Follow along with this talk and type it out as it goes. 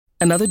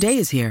Another day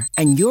is here,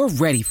 and you're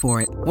ready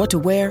for it. What to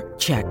wear?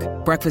 Check.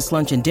 Breakfast,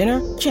 lunch, and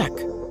dinner? Check.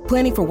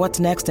 Planning for what's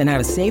next and how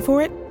to save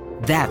for it?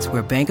 That's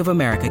where Bank of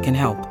America can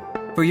help.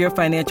 For your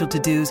financial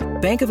to-dos,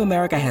 Bank of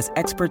America has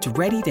experts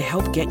ready to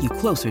help get you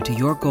closer to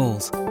your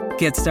goals.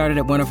 Get started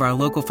at one of our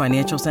local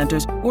financial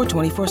centers or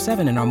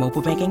 24/7 in our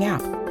mobile banking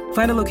app.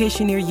 Find a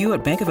location near you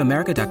at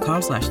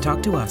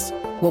bankofamerica.com/talktous.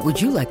 What would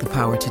you like the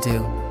power to do?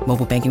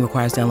 Mobile banking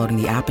requires downloading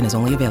the app and is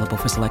only available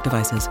for select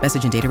devices.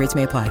 Message and data rates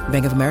may apply.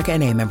 Bank of America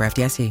N.A., member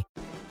FDIC.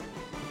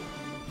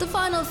 The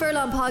final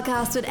Furlong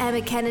podcast with Emma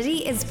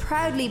Kennedy is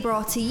proudly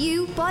brought to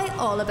you by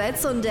All About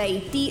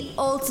Sunday, the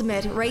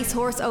ultimate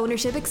racehorse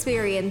ownership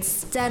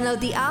experience.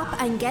 Download the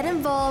app and get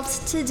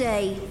involved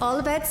today. All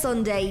About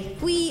Sunday.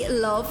 We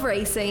love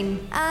racing.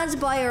 And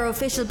by our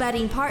official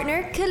betting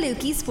partner,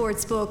 Kaluki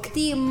Sportsbook,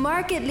 the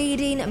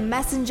market-leading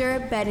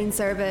messenger betting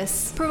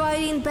service,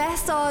 providing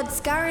best odds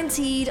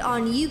guaranteed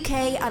on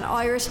UK and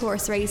Irish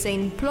horse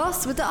racing,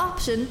 plus with the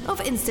option of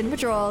instant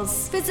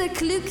withdrawals. Visit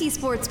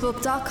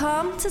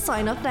kalukisportsbook.com to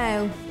sign up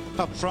now.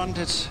 Up front,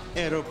 it's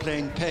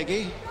Aeroplane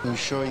Peggy, who's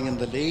showing in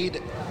the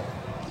lead.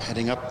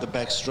 Heading up the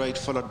back straight,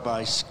 followed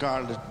by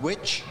Scarlet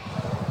Witch.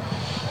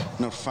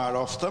 Not far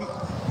off them.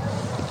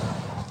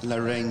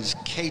 Lorraine's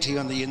Katie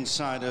on the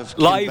inside of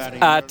live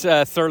at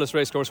Thurles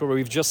Racecourse, where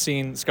we've just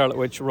seen Scarlet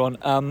Witch run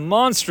a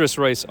monstrous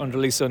race under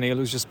Lisa O'Neill,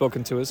 who's just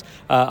spoken to us.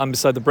 I'm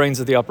beside the brains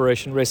of the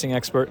operation, racing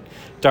expert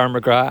Darren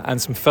McGrath, and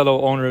some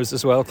fellow owners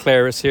as well.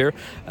 Claire is here,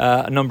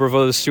 a number of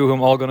others too, whom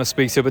I'm all going to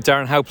speak to. But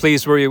Darren, how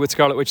pleased were you with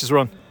Scarlet Witch's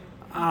run?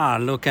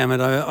 Look, Emmett,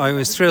 I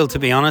was thrilled, to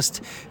be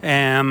honest.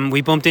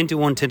 We bumped into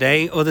one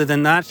today. Other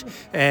than that,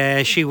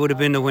 she would have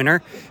been the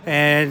winner.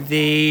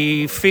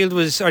 The field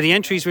the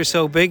entries were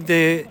so big.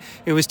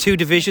 It was two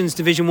divisions,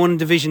 Division 1 and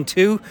Division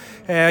 2.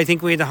 I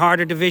think we had the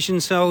harder division,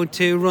 so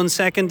to run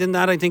second in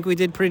that, I think we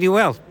did pretty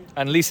well.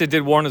 And Lisa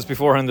did warn us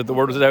beforehand that the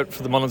word was out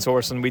for the Mullins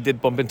horse, and we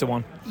did bump into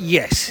one.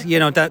 Yes,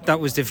 that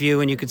was the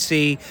view, and you could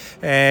see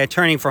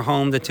turning for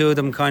home, the two of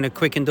them kind of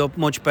quickened up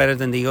much better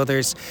than the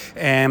others.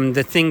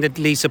 The thing that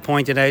Lisa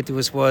pointed out to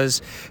us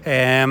was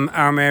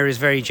our mare is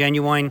very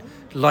genuine,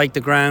 like the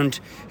ground,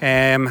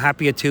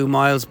 happy at 2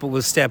 miles, but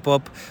will step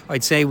up.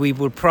 I'd say we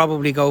would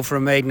probably go for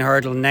a maiden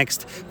hurdle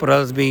next, but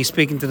I'll be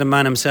speaking to the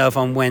man himself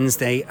on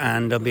Wednesday,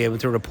 and I'll be able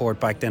to report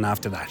back then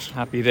after that.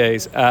 Happy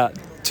days.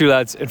 Two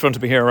lads in front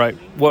of me here, right?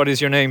 What is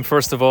your name,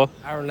 first of all?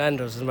 Aaron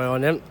Landers is my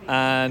own name.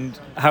 And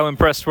how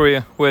impressed were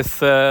you with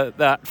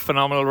that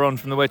phenomenal run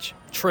from the Witch?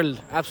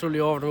 Thrilled, absolutely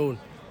over the moon.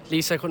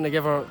 Lisa couldn't have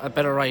given her a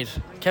better ride.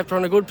 Kept her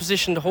in a good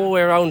position the whole way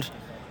around.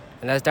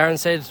 And as Darren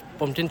said,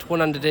 bumped into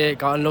one on the day,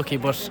 got unlucky,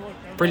 but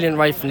brilliant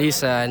ride from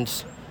Lisa,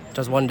 and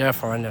there's one there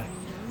for her.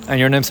 And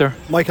your name, sir?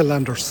 Michael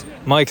Landers.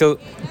 Michael,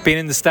 being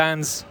in the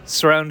stands,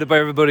 surrounded by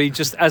everybody,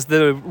 just as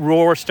the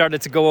roar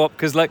started to go up,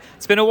 because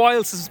it's been a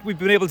while since we've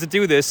been able to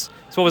do this.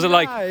 So what was it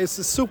like? Yeah, it's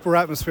a super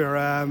atmosphere.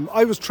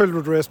 I was thrilled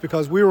with the race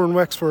because we were in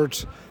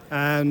Wexford,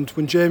 and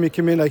when Jamie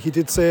came in, like he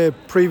did say,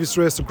 previous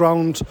race, the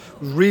ground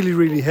was really,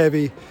 really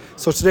heavy.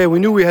 So today we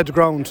knew we had the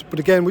ground, but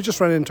again, we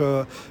just ran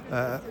into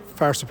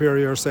far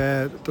superiors.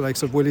 The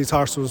likes of Willie's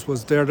horse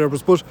was there,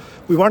 but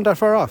we weren't that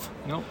far off.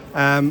 No.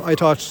 I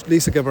thought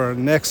Lisa gave her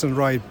an excellent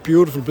ride,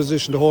 beautiful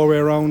position the whole way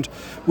around.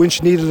 When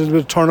she needed a little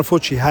bit of turn of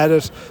foot, she had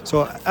it.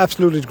 So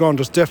absolutely the ground,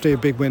 there's definitely a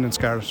big win in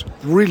Scarlet.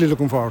 Really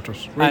looking forward to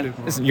it.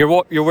 Listen,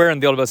 you're wearing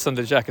the All About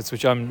Sunday jackets,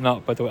 which I'm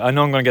not, by the way. I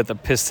know I'm going to get the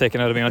piss taken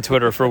out of me on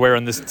Twitter for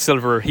wearing this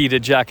silver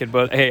heated jacket,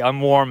 but hey,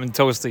 I'm warm and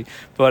toasty.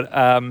 But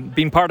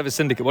being part of a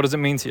syndicate, what does it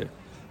mean to you?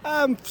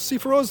 See,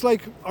 for us,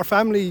 like our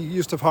family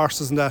used to have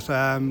horses and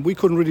that, we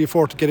couldn't really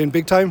afford to get in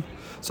big time.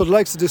 So the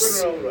likes of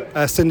this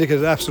syndicate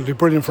is absolutely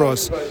brilliant for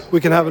us. We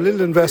can have a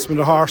little investment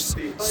in a horse,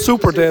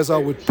 super days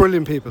out with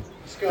brilliant people.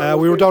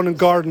 We were down in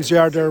Gordon's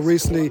Yard there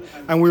recently,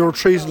 and we were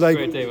treated like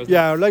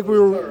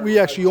we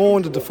actually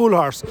owned the full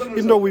horse,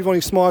 even though we've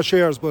only small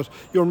shares. But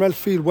you're meant to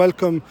feel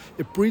welcome.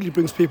 It really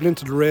brings people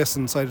into the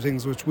racing side of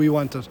things, which we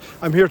wanted.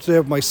 I'm here today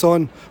with my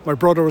son. My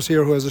brother was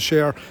here who has a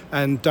share,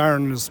 and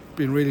Darren has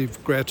been really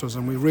great to us,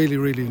 and we really,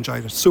 really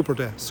enjoyed it. Super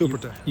day.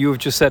 You have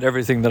just said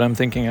everything that I'm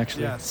thinking.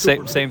 Actually, yeah,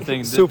 same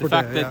thing. The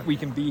fact day, that we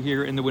can be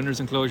here in the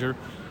winners' enclosure.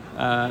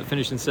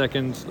 Finishing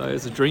second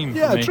is a dream.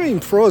 Yeah, for me. A dream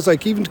for us.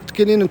 Like even to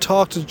get in and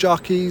talk to the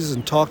jockeys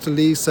and talk to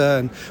Lisa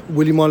and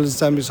Willie Mullins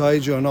stand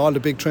beside you, and all the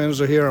big trainers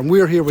are here, and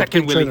we're here with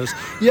big trainers.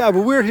 Yeah,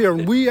 but we're here,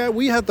 and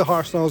we have the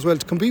horse now as well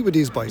to compete with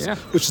these boys,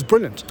 which is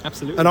brilliant.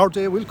 Absolutely. And our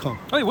day will come.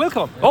 Oh, it will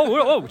come.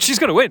 Oh, she's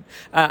going to win.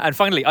 And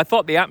finally, I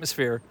thought the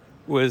atmosphere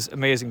was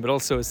amazing, but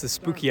also it's the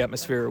spooky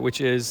atmosphere,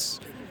 which is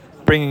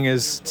bringing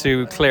us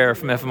to Claire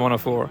from FM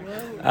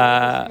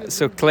 104.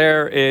 So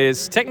Claire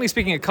is, technically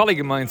speaking, a colleague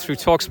of mine through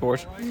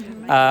TalkSport,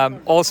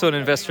 also an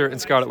investor in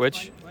Scarlet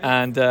Witch,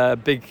 and a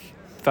big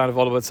fan of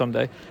All About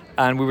Sunday.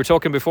 And we were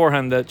talking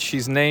beforehand that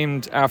she's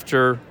named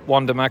after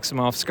Wanda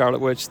Maximoff, Scarlet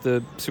Witch,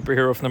 the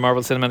superhero from the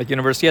Marvel Cinematic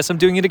Universe. Yes, I'm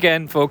doing it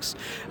again, folks.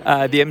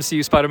 The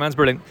MCU Spider-Man's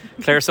brilliant.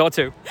 Claire saw it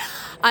too.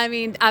 I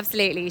mean,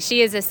 absolutely.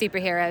 She is a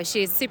superhero.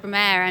 She's a super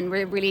mare, and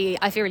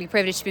I feel really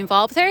privileged to be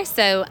involved with her.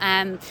 So,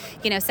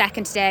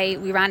 second today,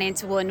 we ran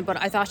into one, but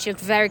I thought she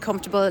looked very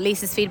comfortable.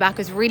 Lisa's feedback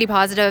was really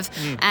positive,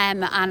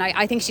 and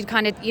I think you'd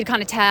kind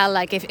of tell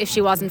like if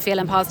she wasn't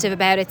feeling positive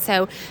about it.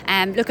 So,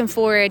 looking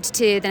forward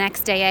to the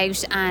next day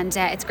out, and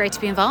it's great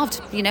to be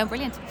involved.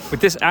 Brilliant.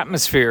 With this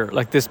atmosphere,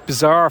 like this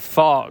bizarre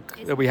fog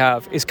that we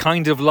have, is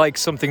kind of like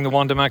something the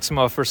Wanda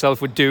Maximoff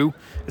herself would do.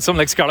 It's something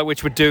like Scarlet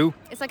Witch would do.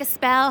 It's like a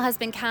spell has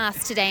been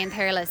cast today in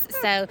Thurles.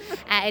 So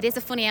it is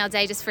a funny old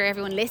day just for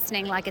everyone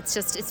listening. Like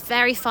it's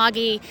very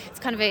foggy. It's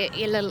kind of a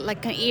little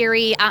like an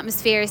eerie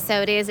atmosphere.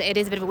 So it is a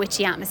bit of a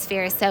witchy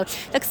atmosphere. So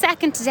look,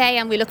 second today,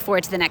 and we look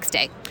forward to the next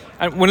day.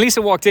 And when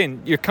Lisa walked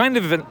in, you're kind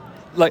of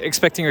like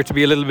expecting her to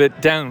be a little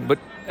bit down, but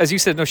as you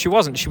said, no, she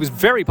wasn't. She was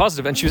very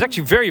positive, and she was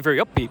actually very, very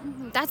upbeat.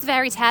 That's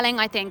very telling,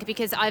 I think,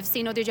 because I've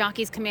seen other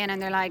jockeys come in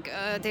and they're like,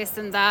 this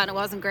and that, and it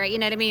wasn't great, you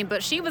know what I mean?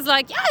 But she was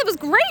like, yeah, it was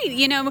great,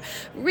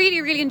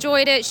 really, really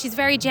enjoyed it. She's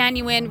very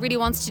genuine, really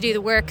wants to do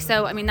the work.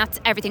 So, I mean, that's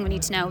everything we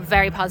need to know.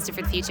 Very positive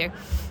for the future.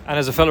 And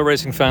as a fellow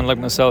racing fan like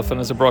myself,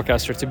 and as a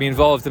broadcaster, to be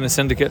involved in a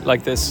syndicate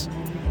like this,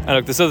 and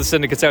look, there's other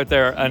syndicates out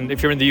there, and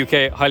if you're in the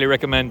UK, highly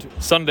recommend.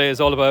 Sunday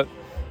is all about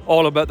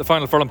the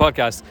Final Furlong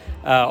podcast,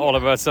 all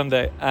about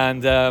Sunday,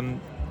 and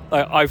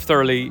I've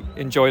thoroughly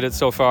enjoyed it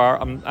so far.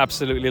 I'm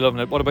absolutely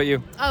loving it. What about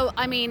you? Oh,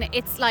 I mean,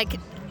 it's like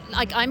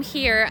I'm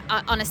here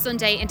on a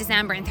Sunday in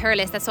December in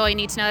Thurles. That's all you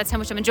need to know. That's how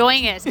much I'm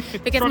enjoying it.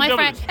 Because my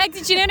friend,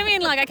 do you know what I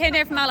mean? Like, I came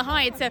there from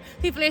Malahide, so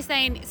people are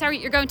saying, sorry,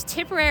 you're going to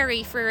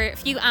Tipperary for a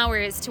few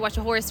hours to watch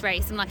a horse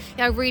race. I'm like,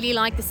 yeah, I really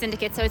like the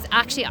syndicate. So it's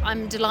actually,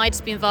 I'm delighted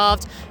to be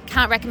involved.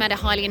 Can't recommend it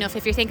highly enough.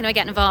 If you're thinking about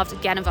getting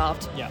involved, get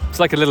involved. Yeah, it's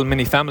like a little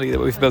mini family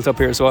that we've built up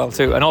here as well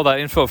too, and all that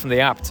info from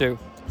the app too.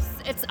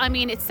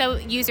 It's so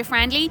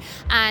user-friendly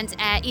and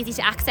easy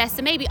to access.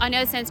 So maybe, I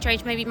know it sounds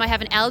strange, maybe you might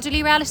have an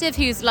elderly relative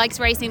who likes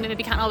racing but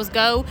maybe can't always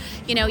go.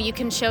 You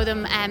can show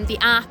them the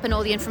app and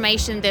all the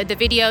information, the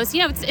videos.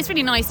 It's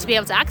really nice to be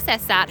able to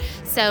access that.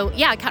 So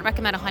yeah, I can't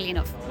recommend it highly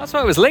enough. That's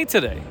why I was late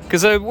today,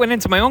 because I went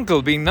into my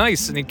uncle being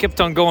nice and he kept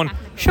on going,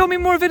 show me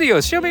more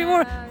videos, show me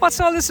more. What's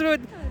all this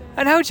about?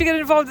 And how'd you get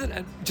involved?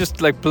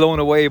 Just like blown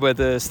away by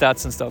the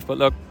stats and stuff. But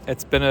look,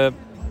 it's been a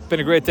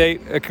great day.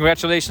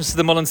 Congratulations to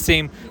the Mullins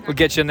team. We'll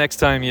get you next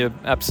time, you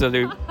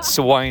absolute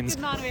swines.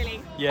 Good man,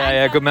 Willie.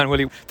 Yeah, good man,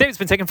 Willie. David's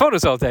been taking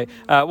photos all day.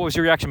 What was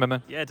your reaction, my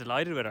man? Yeah,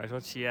 delighted with her. I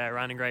thought she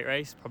ran a great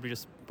race. Probably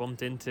just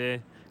bumped into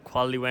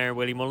quality winner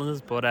Willie Mullins.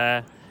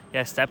 But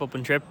step up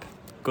and trip.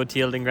 Good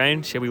yielding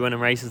ground. She'll be winning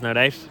races, no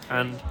doubt.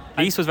 And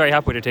Lisa was very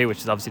happy with her too, which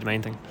is obviously the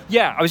main thing.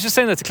 Yeah, I was just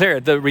saying that to Claire.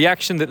 The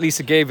reaction that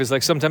Lisa gave is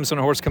like sometimes when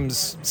a horse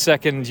comes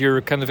second,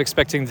 you're kind of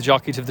expecting the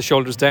jockey to have the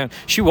shoulders down.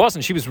 She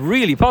wasn't. She was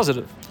really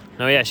positive.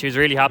 No, yeah, she was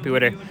really happy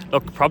with her.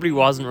 Look, probably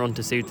wasn't run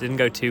to suit. Didn't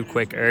go too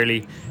quick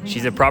early.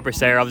 She's a proper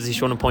stayer. Obviously,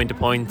 she won a point to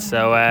point.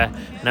 So,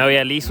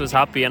 Lisa was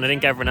happy, and I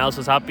think everyone else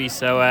was happy.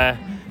 So,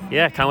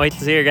 can't wait to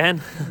see her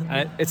again.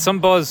 It's some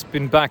buzz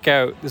been back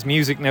out. There's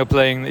music now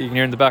playing that you can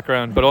hear in the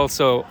background, but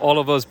also all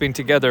of us being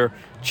together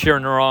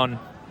cheering her on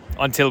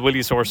until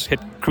Willie's horse hit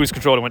cruise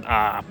control and went,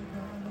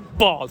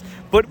 balls.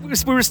 But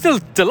we were still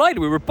delighted.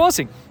 We were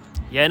buzzing.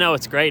 Yeah, no,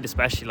 it's great,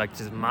 especially like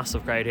there's a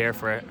massive crowd here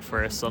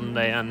for a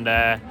Sunday, and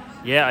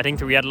I think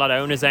that we had a lot of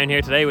owners down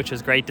here today, which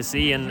was great to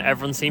see, and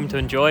everyone seemed to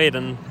enjoy it.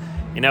 And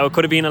it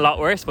could have been a lot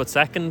worse, but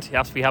second, you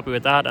have to be happy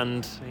with that,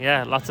 and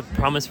lots of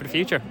promise for the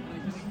future.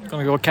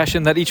 Gonna go cash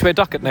in that each way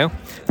docket now.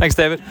 Thanks,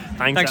 David.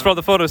 Thanks for all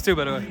the photos too,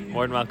 by the way.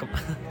 More than welcome.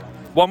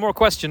 One more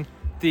question: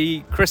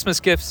 the Christmas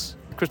gift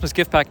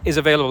pack is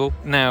available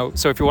now.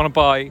 So if you want to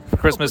buy for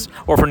Christmas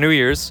or for New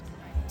Year's,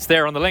 it's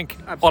there on the link.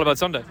 Absolutely. All About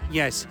Sunday.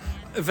 Yes,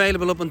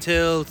 available up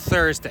until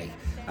Thursday,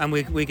 and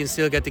we can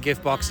still get the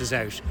gift boxes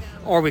out,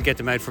 or we get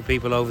them out for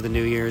people over the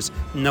New Year's.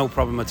 No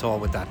problem at all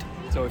with that.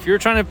 So if you're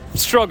trying to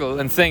struggle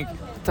and think,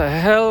 what the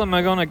hell am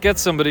I going to get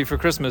somebody for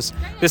Christmas?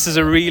 This is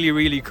a really,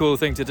 really cool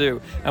thing to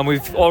do. And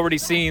we've already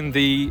seen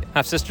the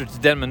half-sister to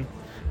Denman,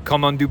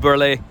 Common du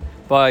Burlet,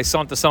 by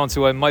Santa Sans,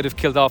 who I might have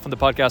killed off on the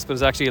podcast, but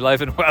is actually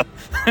alive and well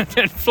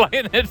and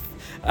flying it.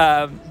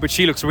 But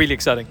she looks really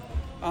exciting.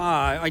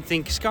 I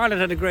think Scarlet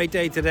had a great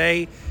day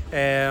today.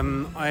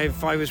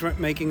 If I was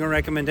making a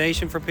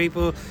recommendation for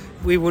people,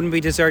 we wouldn't be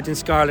deserting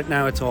Scarlet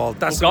now at all.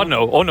 No. It's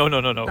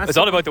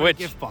all about the witch.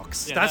 Gift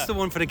box. Yeah, that's the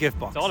one for the gift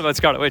box. It's all about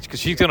Scarlet Witch, because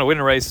she's going to win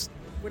a race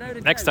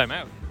next time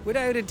out.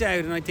 Without a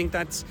doubt, and I think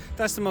that's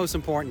the most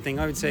important thing.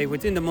 I would say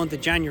within the month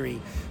of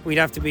January, we'd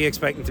have to be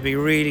expecting to be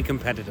really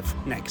competitive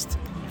next.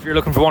 If you're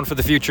looking for one for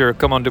the future,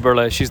 come on,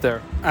 Duberle, she's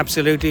there.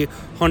 Absolutely,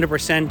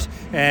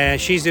 100%.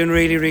 She's doing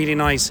really, really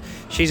nice.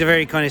 She's a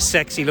very kind of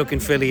sexy looking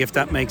filly, if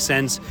that makes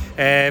sense.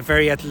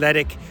 Very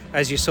athletic,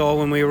 as you saw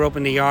when we were up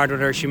in the yard with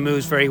her. She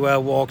moves very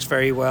well, walks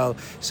very well,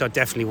 so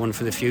definitely one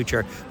for the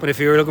future. But if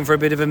you're looking for a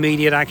bit of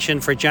immediate action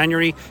for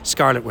January,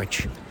 Scarlet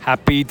Witch.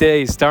 Happy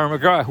days. Darren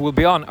McGrath, who will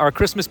be on our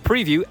Christmas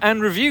preview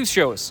and review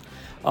shows.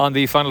 on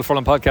the Final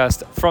Furlong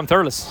podcast from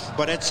Thurles.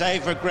 But it's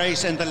Ava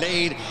Grace in the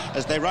lead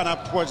as they run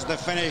up towards the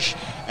finish.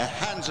 A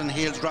hands and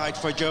heels ride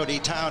for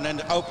Jodie Town,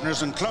 and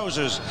openers and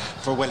closers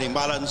for Willie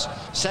Mullins.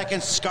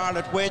 Second,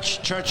 Scarlet Witch,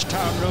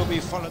 Churchtown Ruby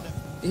followed them.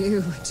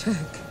 You took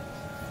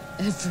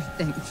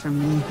everything from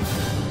me.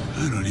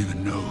 I don't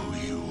even know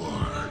who you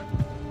are.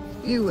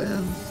 You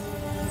will.